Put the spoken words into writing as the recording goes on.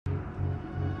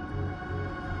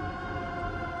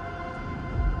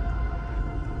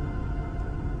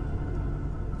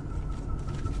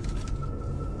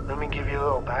a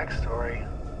little backstory.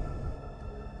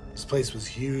 This place was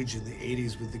huge in the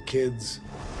 80s with the kids.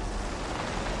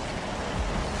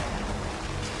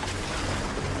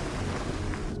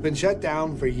 It's been shut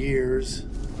down for years.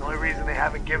 The only reason they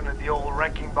haven't given it the old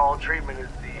wrecking ball treatment is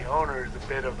the owner is a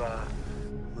bit of a...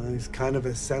 Well, he's kind of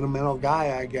a sentimental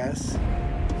guy, I guess.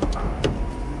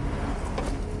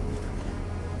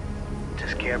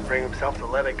 Just can't bring himself to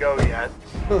let it go yet.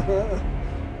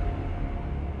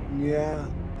 Yeah.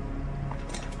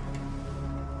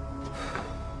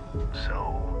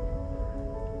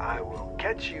 So, I will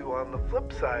catch you on the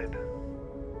flip side.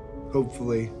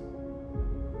 Hopefully.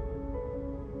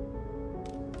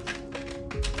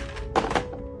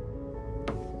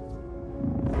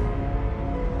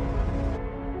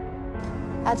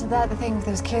 Add to that the thing with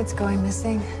those kids going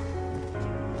missing.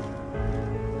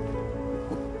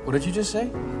 What did you just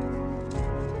say?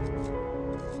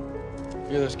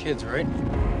 You're those kids, right?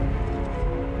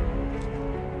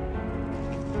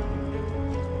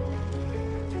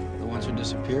 The ones who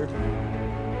disappeared?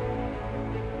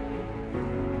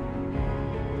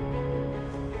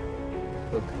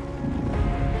 Look.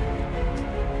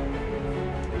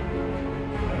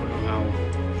 I don't know how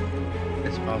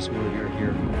it's possible that you're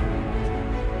here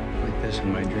like this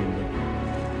in my dream, but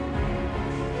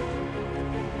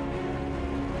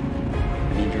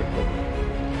I need your help.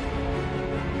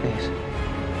 Please.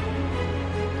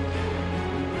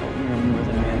 Help me remember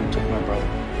the man who took my brother.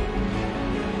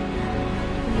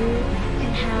 You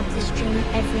can have this dream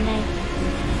every night.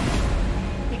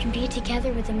 We can be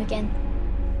together with him again,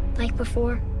 like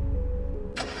before.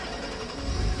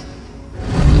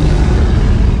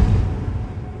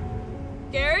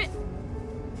 Garrett?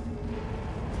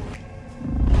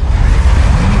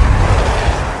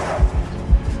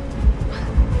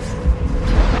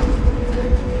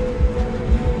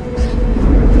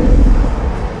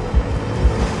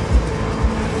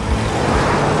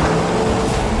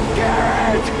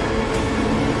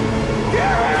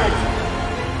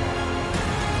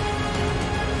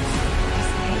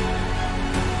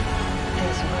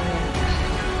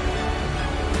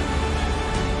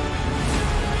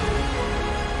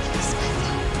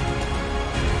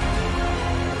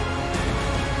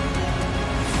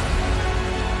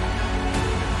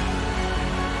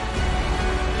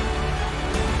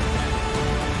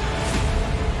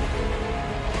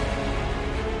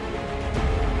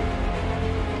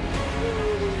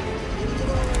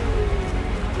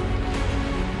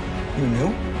 You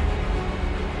knew?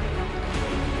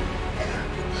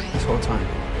 This whole time.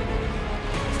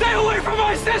 Stay away from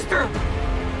my sister!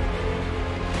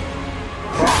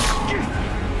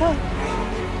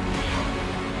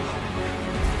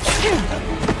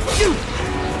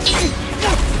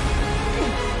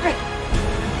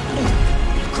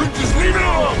 Couldn't just leave it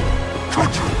alone,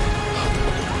 could you?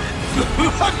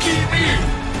 Lucky me!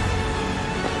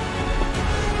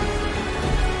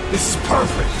 This is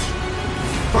perfect.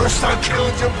 First I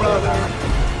killed your brother.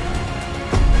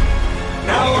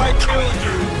 Now I killed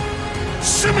you.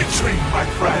 Symmetry, my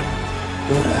friend.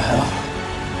 What the hell?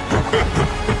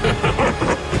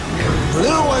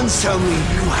 Little ones tell me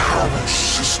you have a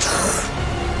sister.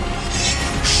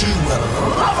 She will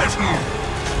love it here.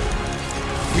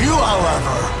 You,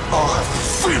 however, are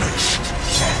finished.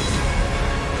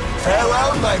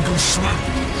 Farewell, my Guzman.